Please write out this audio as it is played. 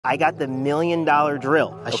I got the $1 million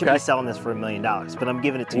drill. I should be selling this for $1 million, but I'm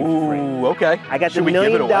giving it to you for free. Ooh, okay. I got the $1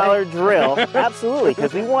 million drill. Absolutely,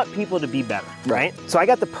 because we want people to be better, right? So I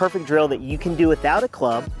got the perfect drill that you can do without a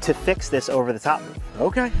club to fix this over the top move.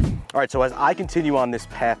 Okay. All right, so as I continue on this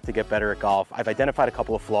path to get better at golf, I've identified a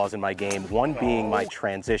couple of flaws in my game, one being my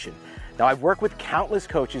transition. Now, I've worked with countless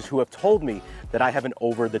coaches who have told me that I have an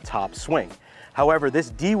over-the-top swing. However,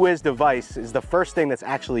 this D-Wiz device is the first thing that's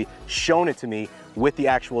actually shown it to me with the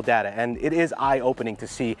actual data, and it is eye-opening to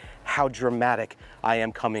see how dramatic I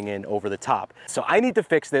am coming in over the top. So I need to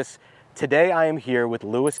fix this. Today I am here with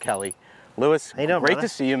Lewis Kelly. Lewis, great to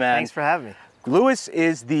see you, man. Thanks for having me. Lewis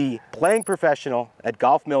is the playing professional at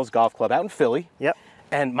Golf Mills Golf Club out in Philly. Yep.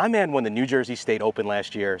 And my man won the New Jersey State Open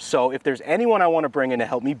last year. So if there's anyone I want to bring in to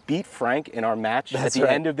help me beat Frank in our match at the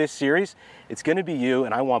end of this series, it's going to be you,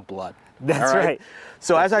 and I want blood. That's right.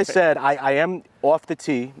 So as I said, I am off the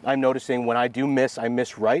tee. I'm noticing when I do miss, I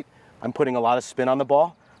miss right. I'm putting a lot of spin on the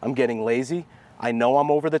ball. I'm getting lazy. I know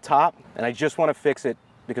I'm over the top, and I just want to fix it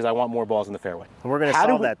because I want more balls in the fairway. And we're going to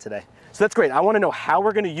solve that today. So that's great. I want to know how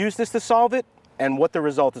we're going to use this to solve it and what the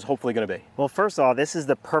result is hopefully going to be. Well, first of all, this is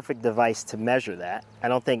the perfect device to measure that. I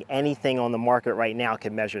don't think anything on the market right now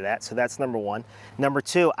can measure that, so that's number one. Number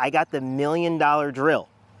two, I got the $1 million drill.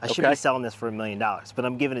 I should be selling this for $1 million, but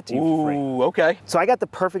I'm giving it to you for free. Ooh, okay. So I got the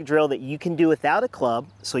perfect drill that you can do without a club,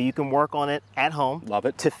 so you can work on it at home. Love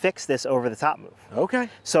it. To fix this over the top move. Okay.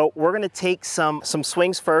 So we're gonna take some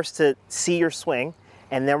swings first to see your swing,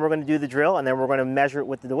 and then we're gonna do the drill, and then we're gonna measure it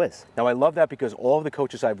with the Wiz. Now I love that because all of the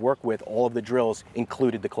coaches I've worked with, all of the drills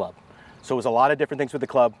included the club. So it was a lot of different things with the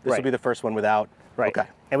club. This will be the first one without. Right. Okay.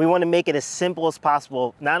 And we want to make it as simple as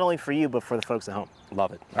possible, not only for you, but for the folks at home.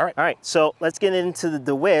 Love it. All right. All right, so let's get into the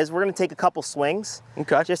DeWiz. We're going to take a couple swings.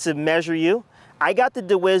 Okay. Just to measure you. I got the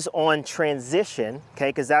DeWiz on transition, okay,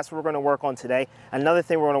 because that's what we're going to work on today. Another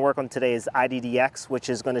thing we're going to work on today is IDDX, which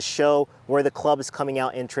is going to show where the club is coming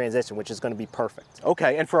out in transition, which is going to be perfect.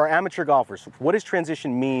 Okay, and for our amateur golfers, what does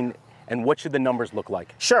transition mean and what should the numbers look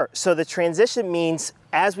like? Sure, so the transition means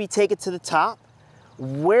as we take it to the top,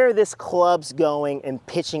 where this club's going and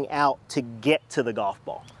pitching out to get to the golf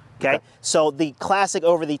ball, okay? So the classic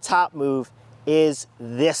over the top move is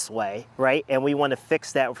this way, right? And we want to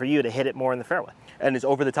fix that for you to hit it more in the fairway. And is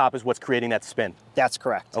over the top is what's creating that spin? That's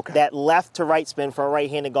correct. Okay. That left to right spin for a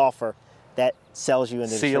right-handed golfer, that sells you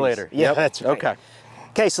into the See you later. Yeah, that's right. Okay.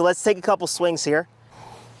 Okay, so let's take a couple swings here.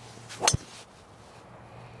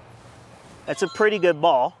 That's a pretty good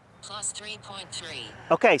ball. Plus 3.3.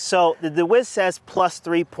 Okay, so the Wiz says plus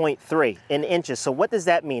 3.3 in inches. So what does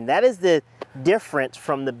that mean? That is the difference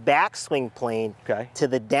from the backswing plane to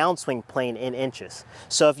the downswing plane in inches.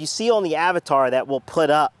 So if you see on the avatar that we'll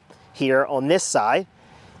put up here on this side,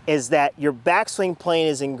 is that your backswing plane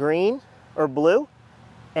is in green or blue,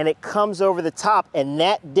 and it comes over the top, and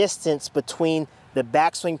that distance between the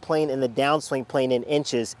backswing plane and the downswing plane in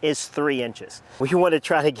inches is 3 inches. We want to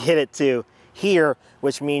try to get it to here,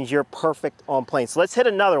 which means you're perfect on plane. So let's hit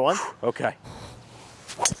another one. Okay.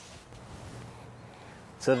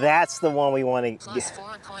 So that's the one we want to get. Plus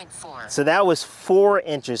 4.4. So that was 4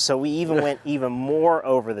 inches. So we even went even more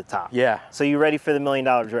over the top. Yeah. So you ready for the $1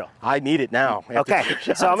 million drill? I need it now. Okay.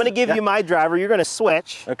 So I'm going to give you my driver. You're going to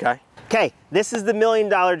switch. Okay. Okay. This is the $1 million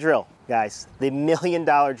drill, guys. The $1 million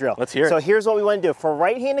drill. Let's hear it. So here's what we want to do. For a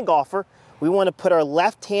right-handed golfer, we want to put our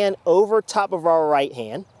left hand over top of our right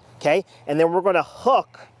hand. Okay, and then we're going to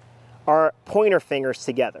hook our pointer fingers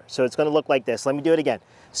together. So it's going to look like this. Let me do it again.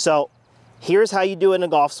 So here's how you do it in a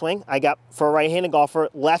golf swing. I got, for a right-handed golfer,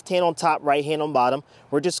 left hand on top, right hand on bottom.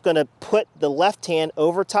 We're just going to put the left hand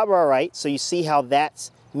over top of our right, so you see how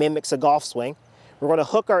that mimics a golf swing. We're going to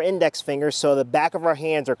hook our index fingers so the back of our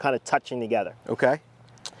hands are kind of touching together. Okay.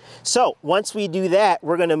 So once we do that,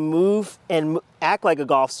 we're going to move and act like a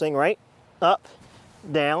golf swing, right? Up,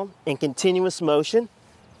 down, in continuous motion.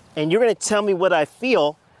 And you're going to tell me what I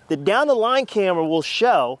feel. The down the line camera will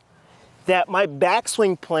show that my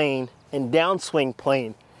backswing plane and downswing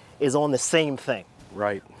plane is on the same thing.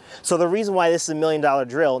 Right. So the reason why this is a $1 million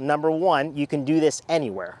drill, number one, you can do this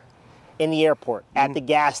anywhere. In the airport, at the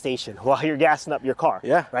gas station, while you're gassing up your car.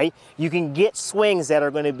 Yeah. Right? You can get swings that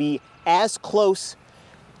are going to be as close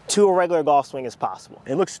to a regular golf swing as possible.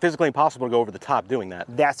 It looks physically impossible to go over the top doing that.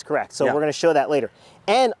 That's correct. So we're going to show that later.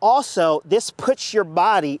 And also, this puts your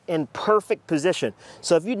body in perfect position.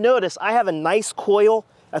 So if you notice, I have a nice coil.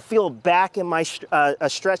 I feel back in my a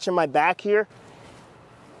stretch in my back here,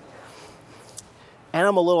 and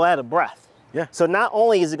I'm a little out of breath. Yeah. So not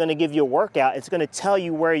only is it going to give you a workout, it's going to tell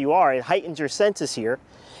you where you are. It heightens your senses here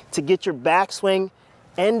to get your backswing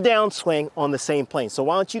and downswing on the same plane. So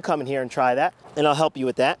why don't you come in here and try that, and I'll help you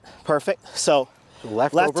with that. Perfect. So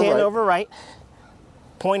left hand over right. over right,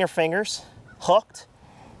 pointer fingers hooked,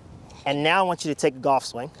 and now I want you to take a golf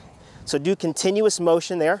swing. So do continuous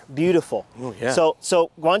motion there. Beautiful. Oh, yeah.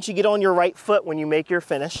 So why don't you get on your right foot when you make your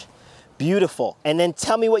finish. Beautiful. And then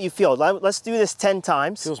tell me what you feel. Let's do this 10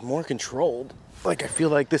 times. Feels more controlled. Like I feel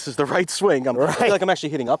like this is the right swing. I feel like I'm actually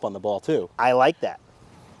hitting up on the ball too. I like that.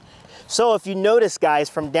 So if you notice, guys,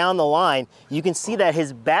 from down the line, you can see that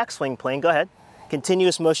his backswing plane, go ahead,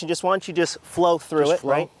 continuous motion, just why don't you just flow through it,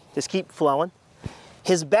 right? Just keep flowing.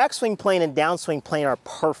 His backswing plane and downswing plane are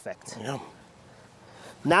perfect. Yeah.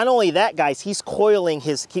 Not only that, guys, he's coiling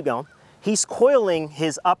his, keep going, he's coiling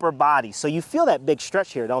his upper body. So you feel that big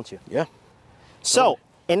stretch here, don't you? Yeah. So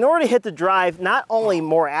in order to hit the drive, not only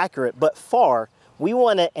more accurate, but far, we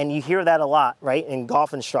want to, and you hear that a lot, right, in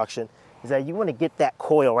golf instruction, is that you want to get that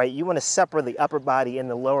coil, right? You want to separate the upper body and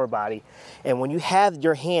the lower body. And when you have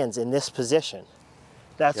your hands in this position,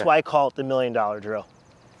 that's why I call it the $1 million drill,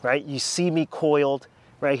 right? You see me coiled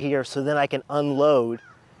right here, so then I can unload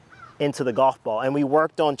into the golf ball. And we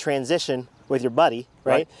worked on transition with your buddy,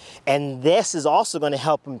 right? And this is also going to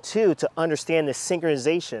help him too to understand the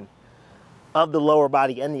synchronization of the lower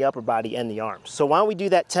body and the upper body and the arms. So why don't we do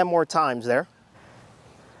that 10 more times there?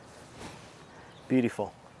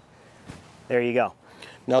 Beautiful. There you go.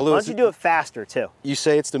 Now, Lewis, why don't you do it faster too? You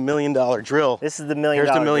say it's the $1 million drill. This is the $1 million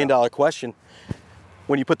Here's the $1 million drill. question.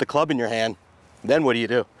 When you put the club in your hand, then what do you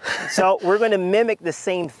do? So we're going to mimic the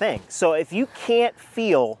same thing. So if you can't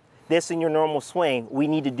feel this in your normal swing, we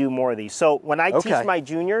need to do more of these. So when I teach my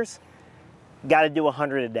juniors, got to do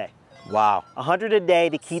 100 a day. Wow. 100 a day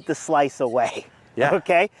to keep the slice away. Yeah.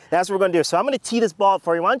 Okay? That's what we're going to do. So I'm going to tee this ball up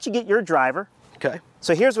for you. Why don't you get your driver? Okay.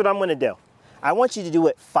 So here's what I'm going to do. I want you to do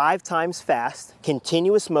it 5 times fast,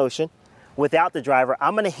 continuous motion, without the driver.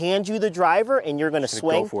 I'm going to hand you the driver, and you're going to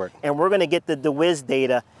swing, go for it. and we're going to get the DeWiz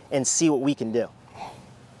data and see what we can do.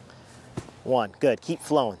 1, good. Keep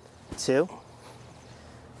flowing. 2,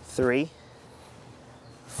 3,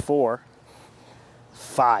 4,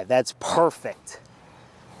 5. That's perfect.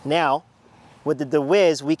 Now, with the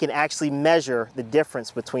DeWiz, we can actually measure the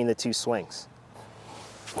difference between the two swings.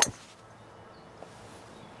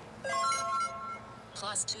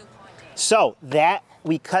 Plus 2.8. So that,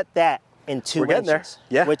 we cut that in 2 getting there. inches,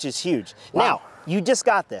 Yeah. which is huge. Wow. Now, you just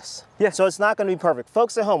got this. Yeah. So it's not going to be perfect.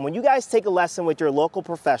 Folks at home, when you guys take a lesson with your local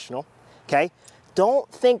professional, okay, don't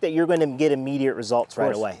think that you're going to get immediate results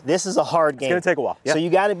right away. This is a hard game. It's going to take a while. Yeah. So you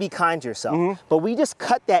got to be kind to yourself. But we just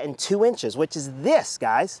cut that in 2 inches, which is this,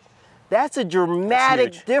 guys. That's a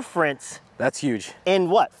dramatic difference. That's huge. In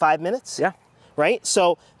what, 5 minutes? Yeah. Right?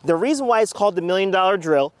 So the reason why it's called the $1 million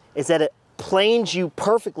drill is that it planes you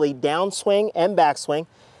perfectly downswing and backswing,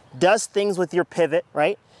 does things with your pivot,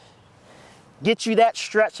 right? Gets you that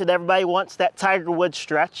stretch that everybody wants, that Tiger Woods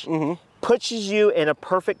stretch, pushes you in a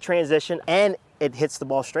perfect transition, and it hits the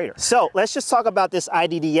ball straighter. So let's just talk about this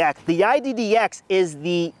IDDX. The IDDX is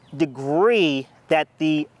the degree that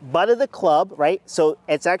the butt of the club, right? So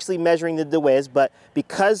it's actually measuring the DeWiz, but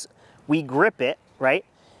because we grip it, right?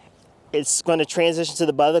 It's going to transition to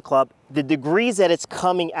the butt of the club, the degrees that it's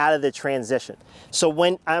coming out of the transition. So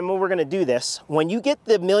when we're going to do this, when you get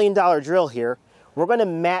the $1 million drill here, we're going to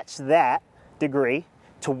match that degree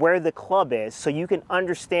to where the club is so you can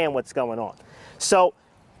understand what's going on. So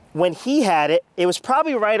when he had it, it was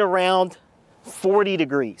probably right around 40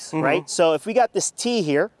 degrees, right? So if we got this T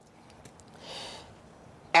here,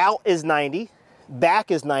 out is 90,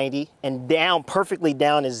 back is 90, and down, perfectly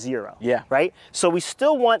down is 0. Yeah. Right? So we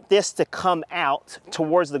still want this to come out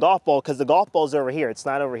towards the golf ball because the golf ball's over here. It's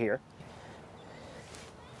not over here.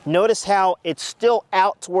 Notice how it's still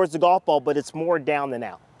out towards the golf ball, but it's more down than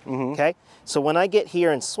out. Okay? So when I get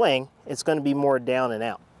here and swing, it's going to be more down and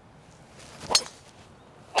out.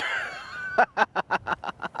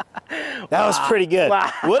 That was pretty good.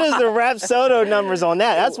 Wow. What is the Rapsodo numbers on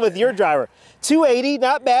that? That's with your driver. 280,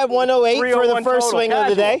 not bad. 108 for the first swing of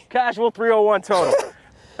the day. Casual 301 total.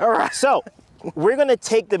 All right. So we're going to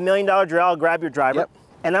take the $1 million drill. I'll grab your driver.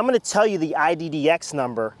 And I'm going to tell you the IDDX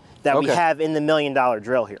number that we have in the $1 million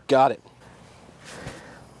drill here. Got it.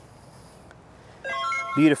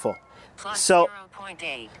 Beautiful. Plus So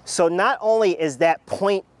 0.8. So not only is that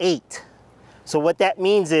 0.8, so what that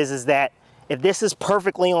means is that if this is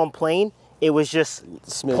perfectly on plane, it was just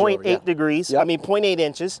 0.8 degrees, I mean 0.8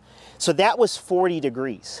 inches. So that was 40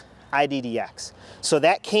 degrees, IDDX. So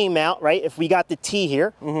that came out, right, if we got the T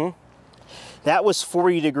here, that was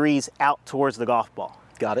 40 degrees out towards the golf ball.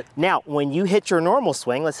 Got it. Now, when you hit your normal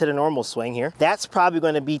swing, let's hit a normal swing here, that's probably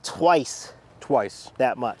going to be twice Twice.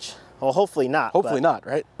 that much. Well, hopefully not. Hopefully not,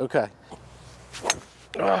 right? Okay.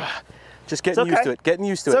 Just getting used to it. Getting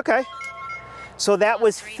used to it. It's okay. So that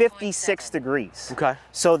was 56 degrees. Okay.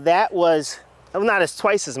 So that was, well, not as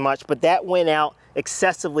twice as much, but that went out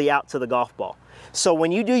excessively out to the golf ball. So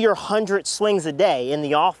when you do your 100 swings a day in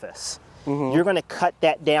the office, you're going to cut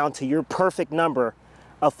that down to your perfect number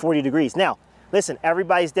of 40 degrees. Now, listen,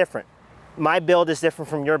 everybody's different. My build is different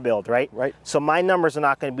from your build, right? Right. So my numbers are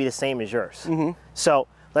not going to be the same as yours. So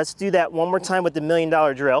let's do that one more time with the $1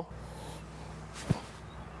 million drill.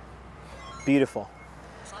 Beautiful.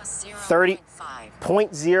 Plus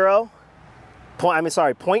 30.0.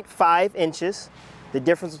 Sorry, 0.5 inches. The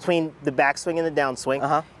difference between the backswing and the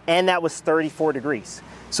downswing, and that was 34 degrees.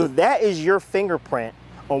 So that is your fingerprint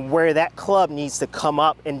on where that club needs to come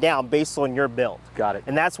up and down based on your build. Got it.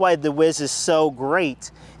 And that's why the Wiz is so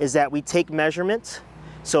great, is that we take measurements,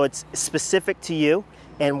 so it's specific to you,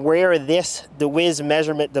 and where the Wiz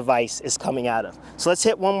measurement device is coming out of. So let's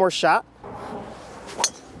hit one more shot.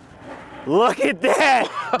 Look at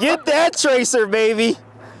that! Get that tracer, baby!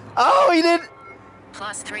 Oh, he did.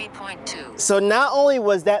 plus 3.2. So not only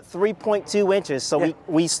was that 3.2 inches, so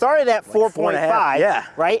we started at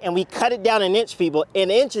 4.5, right? And we cut it down an inch, people. An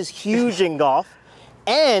inch is huge in golf.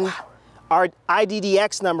 And our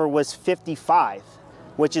IDDX number was 55,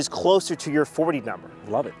 which is closer to your 40 number.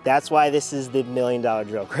 Love it. That's why this is the $1 million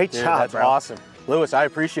drill. Great job, That's bro. awesome. Lewis, I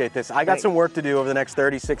appreciate this. I got some work to do over the next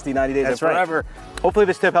 30, 60, 90 days, That's and forever. Hopefully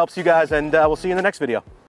this tip helps you guys, and we'll see you in the next video.